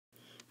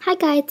Hi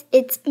guys,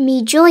 it's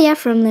me Julia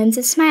from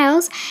Lenses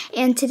Smiles,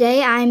 and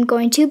today I'm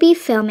going to be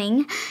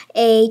filming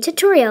a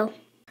tutorial.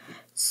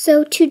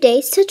 So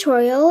today's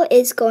tutorial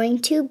is going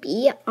to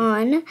be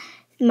on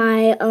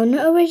my own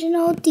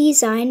original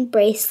design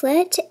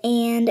bracelet,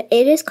 and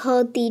it is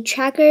called the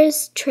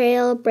Trackers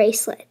Trail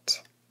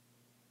Bracelet.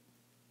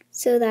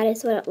 So that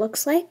is what it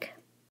looks like.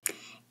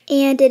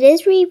 And it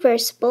is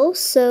reversible,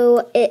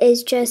 so it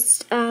is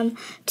just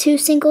 2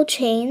 single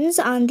chains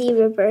on the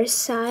reverse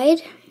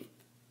side.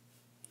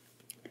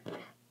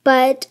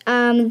 But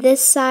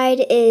this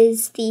side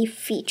is the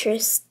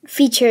featured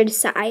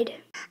side.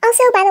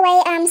 Also, by the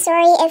way,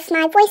 sorry if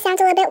my voice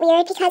sounds a little bit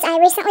weird because I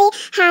recently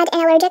had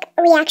an allergic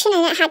reaction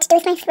and it had to do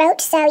with my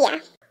throat, so yeah.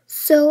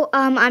 So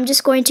I'm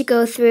just going to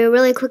go through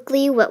really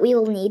quickly what we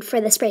will need for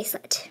this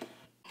bracelet.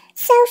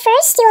 So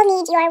first you will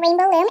need your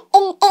rainbow loom,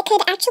 and it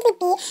could actually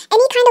be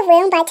any kind of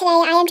loom, but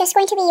today I am just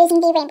going to be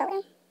using the rainbow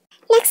loom.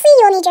 Nextly,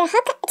 you will need your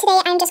hook.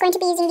 Today I'm just going to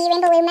be using the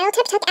rainbow loom metal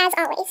tipped hook as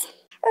always.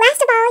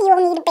 Last of all, you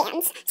will need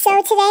bands. So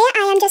today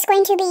I am just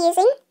going to be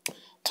using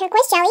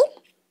turquoise jelly,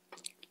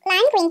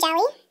 lime green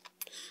jelly,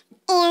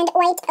 and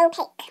white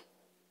opaque.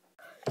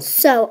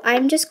 So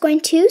I'm just going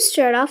to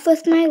start off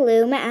with my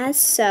loom as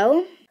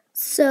so.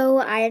 So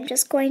I am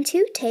just going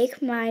to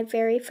take my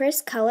very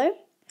first color,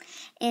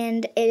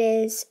 and it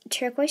is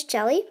turquoise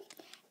jelly,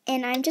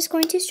 and I'm just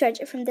going to stretch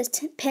it from this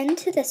pin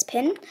to this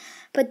pin.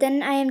 But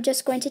then I am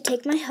just going to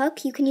take my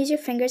hook. You can use your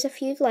fingers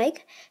if you'd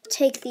like.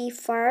 Take the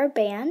far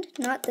band,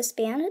 not this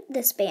band,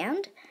 this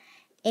band.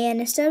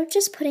 And instead of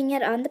just putting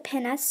it on the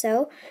pin as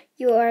so,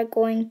 you are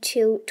going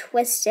to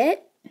twist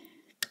it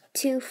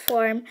to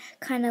form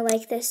kind of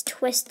like this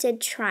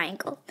twisted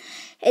triangle.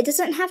 It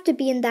doesn't have to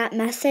be in that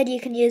method. You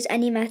can use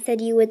any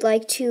method you would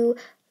like to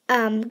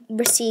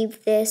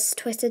receive this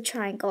twisted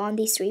triangle on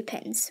these 3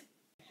 pins.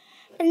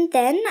 And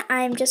then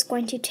I'm just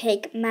going to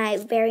take my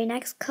very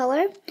next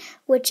color,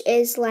 which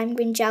is lime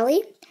green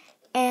jelly,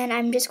 and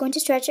I'm just going to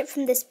stretch it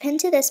from this pin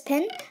to this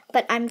pin,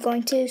 but I'm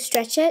going to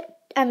twist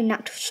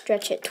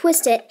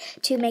it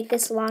to make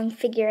this long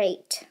figure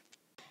 8.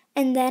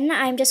 And then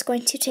I'm just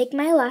going to take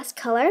my last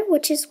color,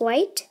 which is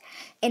white,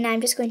 and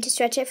I'm just going to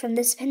stretch it from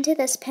this pin to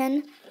this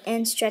pin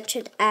and stretch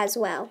it as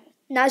well.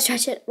 Not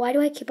stretch it, why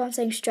do I keep on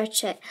saying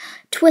stretch it?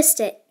 Twist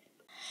it.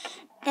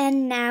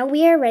 And now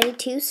we are ready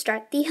to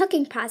start the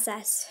hooking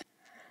process.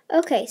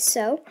 Okay,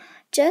 so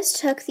just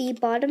hook the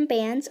bottom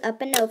bands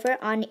up and over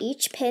on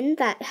each pin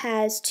that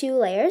has 2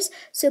 layers.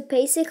 So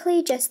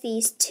basically just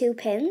these 2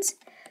 pins.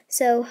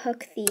 So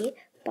hook the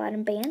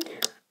bottom band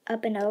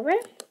up and over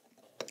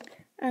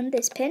on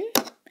this pin.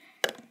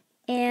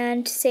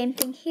 And same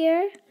thing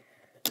here.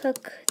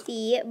 Hook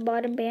the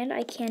bottom band.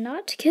 I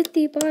cannot get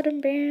the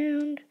bottom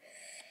band.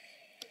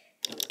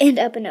 And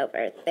up and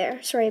over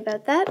there. Sorry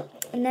about that.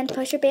 And then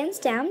push your bands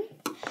down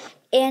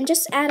and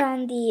just add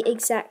on the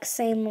exact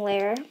same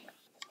layer.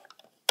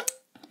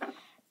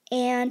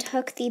 And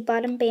hook the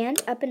bottom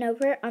band up and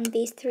over on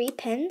these 3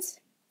 pins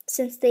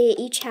since they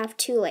each have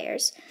 2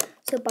 layers.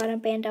 So bottom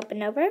band up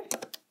and over,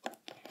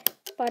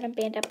 bottom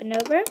band up and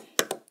over,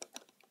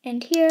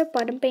 and here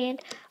bottom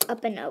band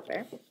up and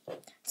over.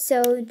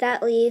 So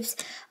that leaves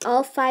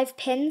all 5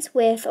 pins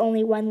with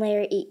only 1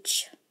 layer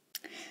each.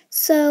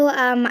 So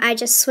I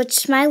just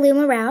switched my loom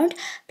around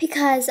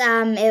because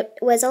it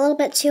was a little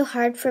bit too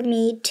hard for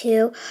me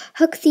to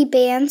hook the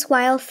bands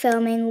while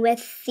filming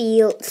with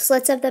the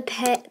slits of the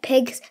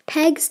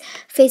pegs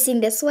facing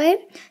this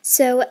way.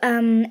 So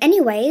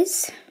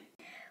anyways,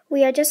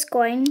 we are just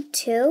going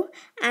to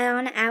add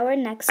on our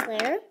next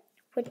layer,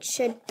 which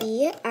should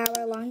be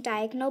our long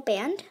diagonal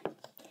band.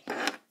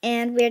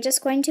 And we're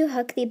just going to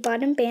hook the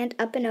bottom band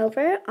up and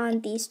over on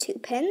these 2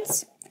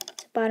 pins.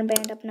 So bottom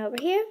band up and over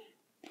here.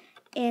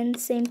 And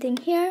same thing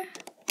here,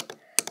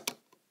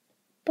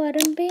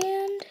 bottom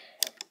band,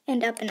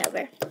 and up and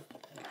over.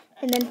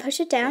 And then push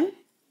it down.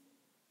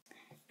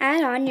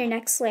 Add on your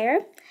next layer,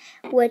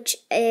 which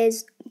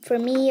is, for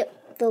me,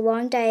 the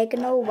long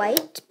diagonal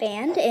white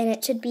band, and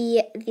it should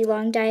be the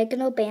long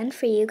diagonal band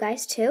for you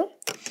guys too.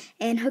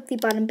 And hook the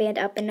bottom band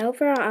up and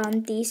over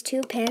on these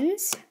 2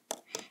 pins,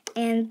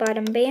 and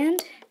bottom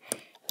band,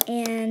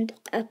 and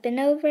up and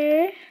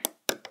over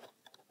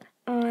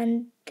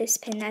on this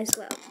pin as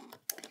well.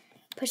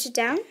 Push it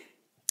down,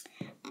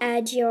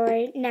 add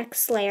your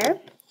next layer,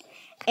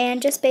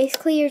 and just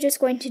basically you're just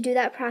going to do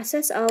that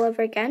process all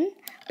over again.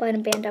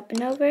 Bottom band up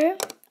and over,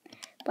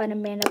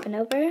 bottom band up and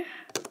over,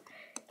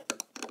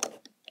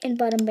 and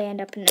bottom band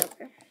up and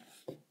over.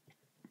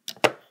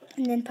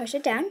 And then push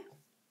it down.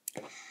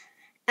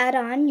 Add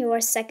on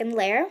your second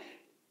layer,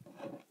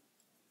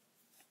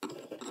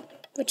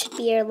 which would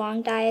be your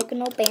long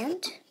diagonal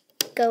band,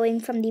 going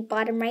from the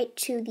bottom right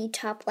to the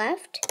top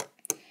left.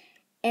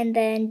 And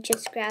then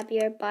just grab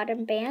your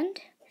bottom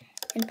band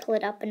and pull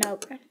it up and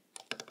over.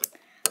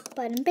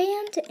 Bottom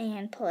band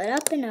and pull it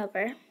up and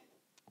over.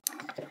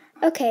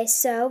 Okay,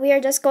 so we are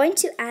just going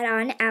to add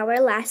on our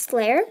last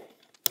layer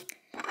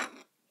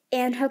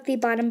and hook the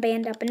bottom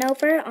band up and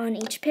over on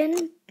each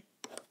pin.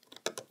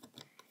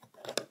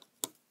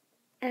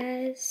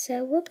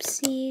 So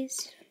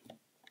whoopsies.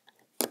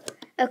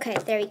 Okay,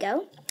 there we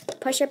go.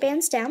 Push your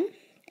bands down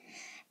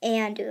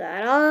and do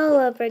that all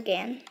over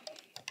again.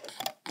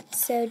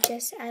 So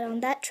just add on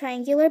that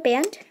triangular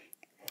band,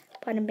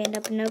 bottom band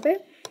up and over,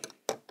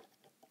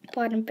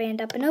 bottom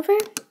band up and over,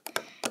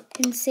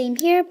 and same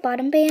here,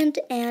 bottom band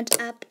and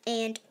up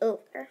and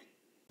over.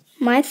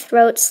 My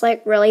throat's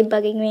like really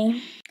bugging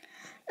me.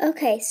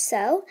 Okay,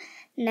 so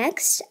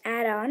next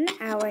add on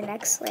our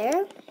next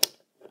layer.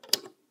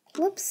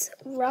 Whoops,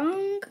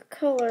 wrong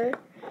color.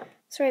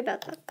 Sorry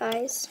about that,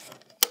 guys.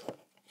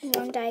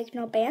 Wrong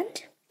diagonal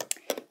band.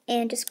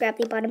 And just grab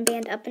the bottom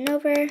band up and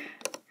over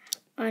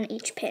on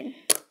each pin.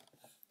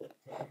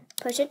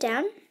 Push it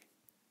down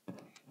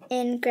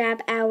and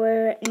grab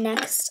our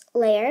next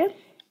layer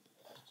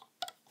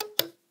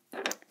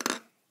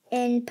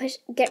and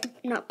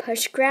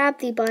grab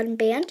the bottom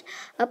band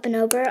up and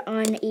over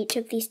on each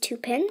of these 2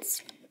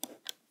 pins.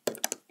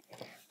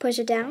 Push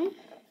it down,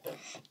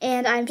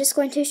 and I'm just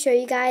going to show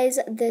you guys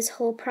this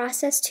whole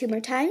process 2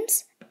 more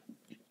times.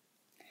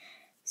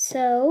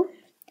 So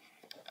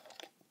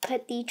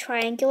put the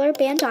triangular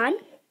band on.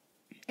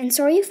 And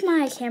sorry if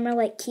my camera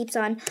like keeps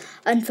on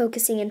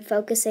unfocusing and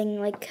focusing,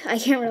 like I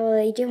can't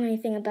really do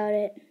anything about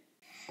it.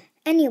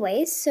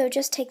 Anyways, so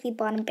just take the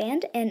bottom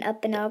band and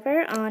up and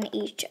over on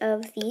each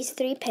of these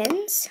 3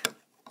 pins.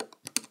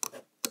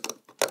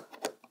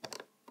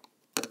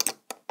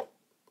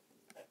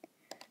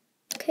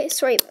 Okay,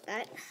 sorry about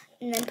that.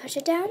 And then push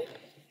it down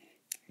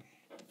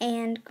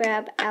and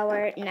grab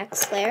our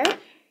next layer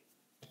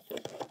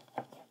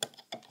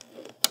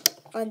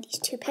on these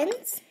 2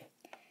 pins.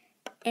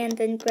 And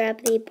then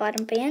grab the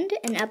bottom band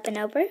and up and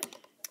over,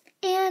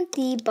 and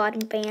the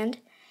bottom band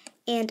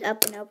and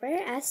up and over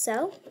as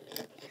so.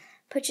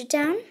 Push it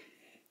down,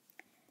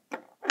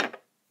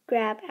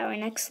 grab our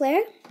next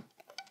layer,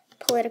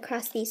 pull it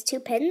across these 2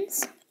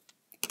 pins,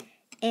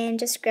 and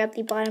just grab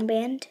the bottom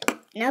band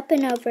and up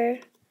and over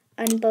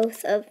on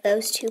both of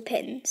those 2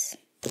 pins.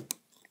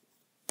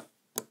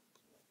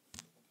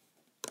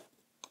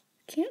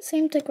 Can't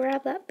seem to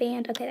grab that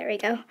band. Okay, there we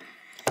go.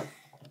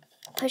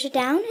 Push it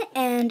down,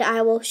 and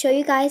I will show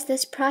you guys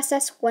this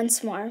process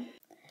once more.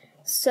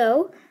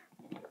 So,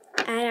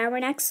 add our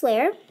next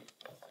layer,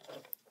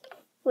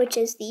 which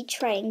is the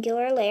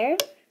triangular layer,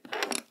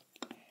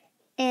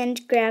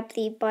 and grab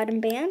the bottom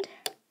band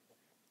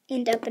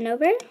and up and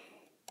over,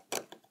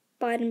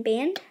 bottom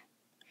band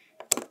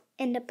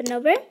and up and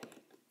over,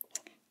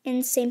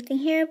 and same thing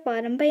here,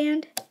 bottom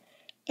band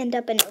and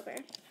up and over.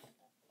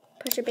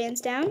 Push your bands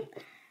down,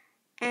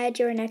 add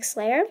your next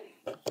layer,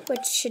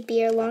 which should be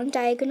your long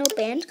diagonal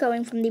band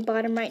going from the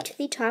bottom right to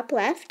the top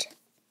left.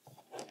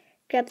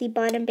 Grab the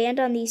bottom band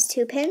on these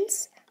 2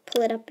 pins,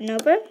 pull it up and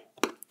over.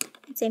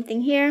 And same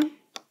thing here,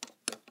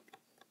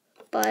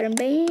 bottom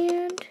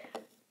band,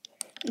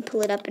 and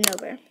pull it up and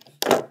over.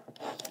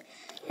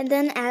 And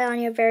then add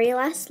on your very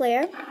last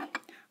layer,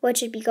 which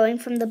should be going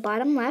from the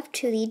bottom left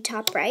to the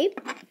top right.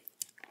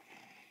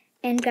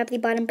 And grab the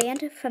bottom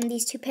band from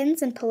these 2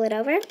 pins and pull it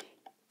over.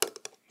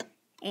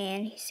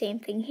 And same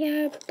thing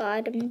here,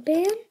 bottom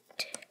band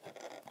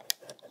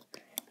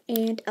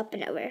and up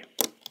and over.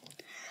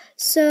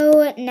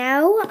 So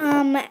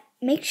now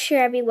make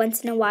sure every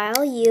once in a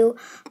while you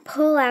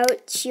pull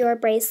out your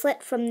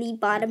bracelet from the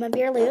bottom of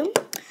your loom.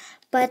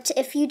 But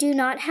if you do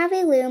not have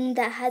a loom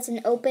that has an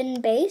open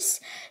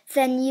base,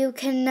 then you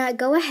can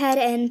go ahead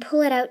and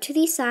pull it out to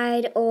the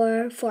side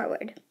or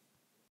forward.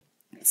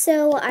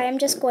 So I am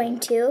just going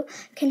to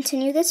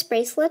continue this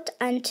bracelet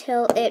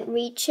until it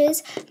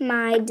reaches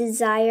my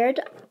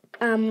desired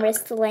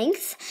wrist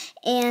length.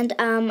 And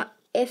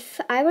if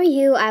I were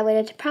you, I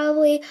would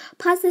probably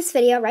pause this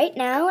video right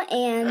now,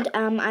 and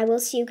I will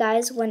see you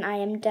guys when I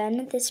am done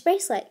with this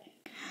bracelet.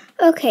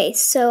 Okay,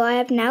 so I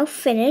have now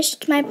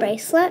finished my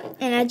bracelet,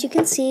 and as you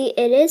can see,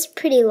 it is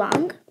pretty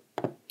long.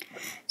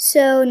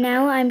 So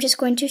now I'm just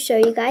going to show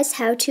you guys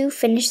how to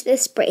finish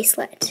this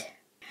bracelet.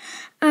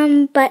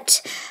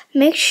 But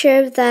make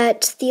sure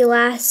that the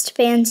last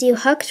bands you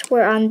hooked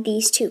were on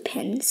these 2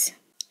 pins.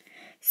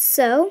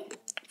 So,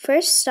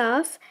 first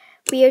off,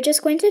 we are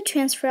just going to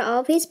transfer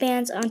all of these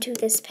bands onto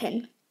this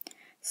pin.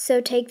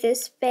 So take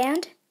this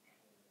band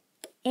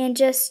and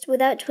just,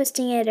 without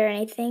twisting it or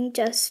anything,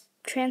 just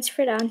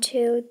transfer it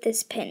onto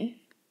this pin.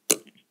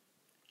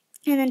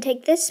 And then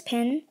take this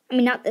pin,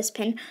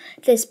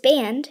 this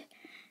band,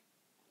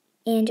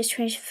 and just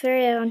transfer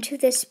it onto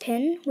this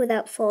pin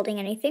without folding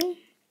anything.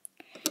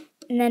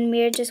 And then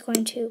we're just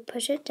going to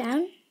push it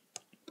down,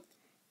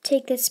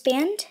 take this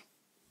band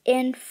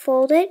and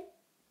fold it,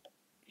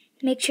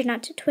 make sure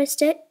not to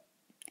twist it,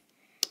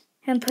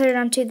 and put it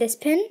onto this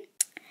pin.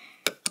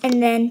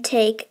 And then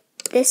take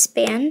this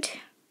band,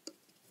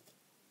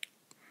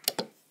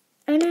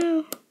 oh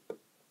no,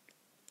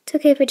 it's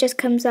okay if it just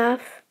comes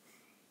off,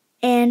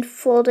 and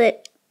fold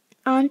it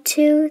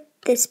onto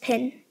this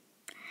pin.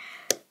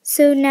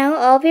 So now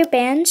all of your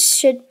bands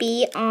should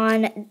be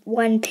on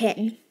one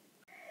pin.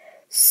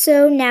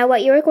 So now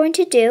what you are going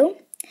to do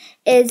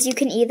is you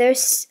can either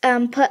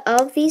put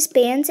all of these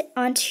bands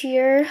onto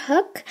your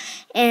hook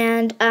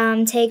and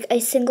take a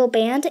single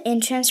band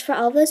and transfer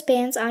all those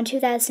bands onto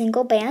that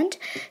single band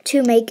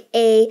to make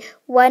a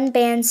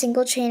 1-band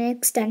single chain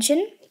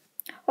extension.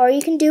 Or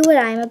you can do what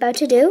I'm about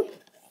to do.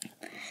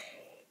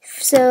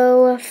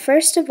 So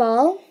first of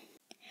all,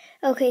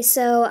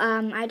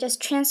 I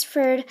just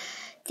transferred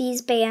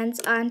these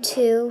bands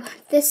onto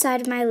this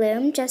side of my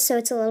loom just so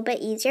it's a little bit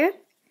easier.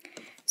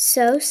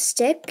 So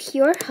stick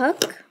your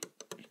hook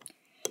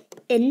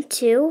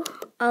into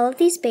all of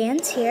these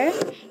bands here,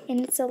 and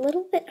it's a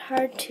little bit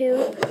hard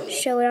to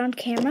show it on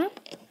camera,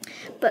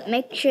 but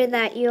make sure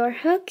that your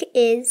hook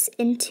is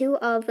into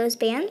all of those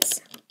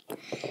bands.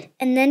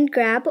 And then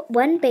grab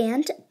 1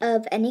 band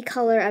of any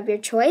color of your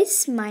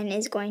choice. Mine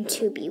is going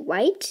to be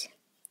white.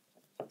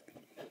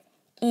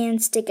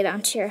 And stick it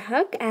onto your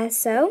hook as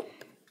so.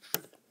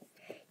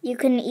 You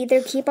can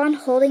either keep on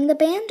holding the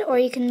band or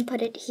you can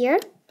put it here,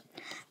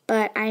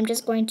 but I'm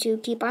just going to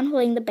keep on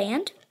holding the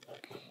band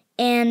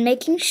and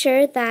making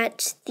sure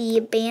that the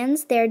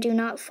bands there do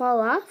not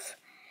fall off.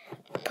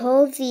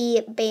 Pull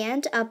the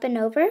band up and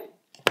over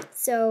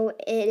so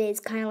it is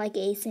kind of like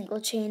a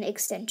single chain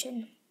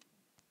extension.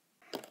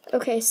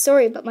 Okay,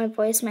 sorry about my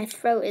voice, my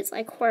throat is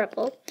like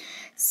horrible.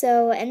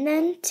 So, and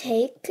then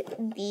take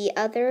the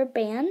other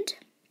band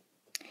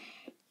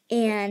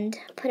and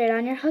put it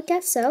on your hook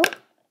as so.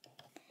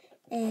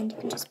 And you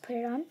can just put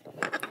it on.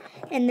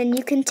 And then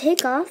you can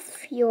take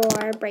off your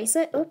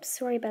bracelet. Oops,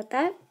 sorry about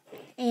that.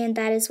 And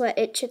that is what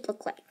it should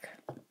look like.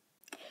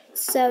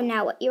 So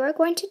now what you are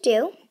going to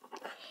do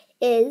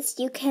is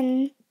you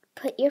can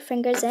put your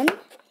fingers in,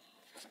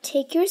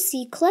 take your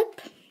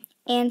C-clip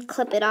and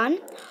clip it on.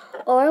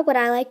 Or what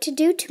I like to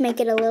do to make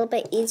it a little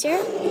bit easier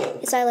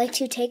is I like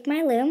to take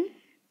my loom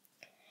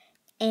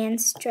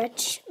and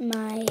stretch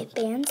my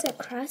bands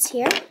across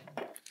here.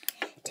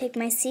 Take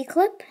my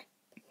C-clip,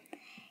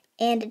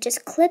 and it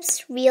just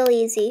clips real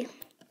easy.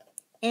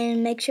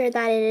 And make sure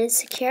that it is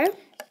secure.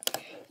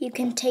 You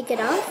can take it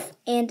off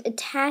and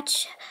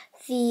attach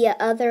the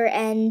other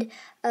end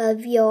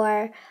of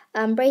your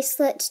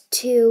bracelet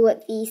to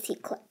the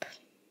C-clip.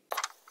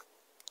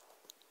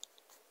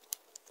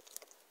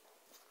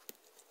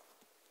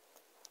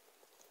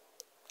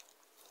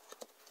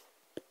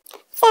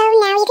 So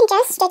now you can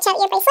just stretch out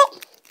your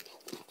bracelet.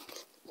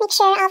 Make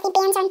sure all the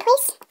bands are in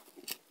place.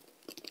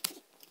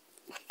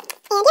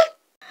 And yeah.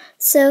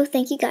 So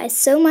thank you guys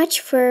so much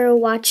for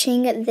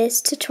watching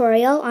this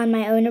tutorial on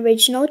my own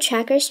original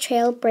Trackers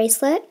Trail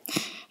bracelet.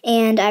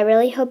 And I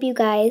really hope you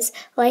guys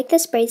like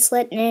this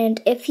bracelet. And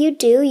if you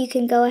do, you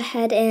can go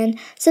ahead and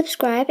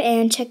subscribe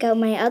and check out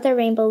my other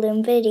Rainbow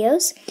Loom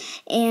videos.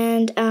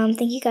 And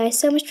thank you guys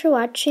so much for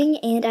watching.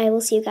 And I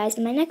will see you guys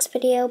in my next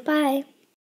video. Bye!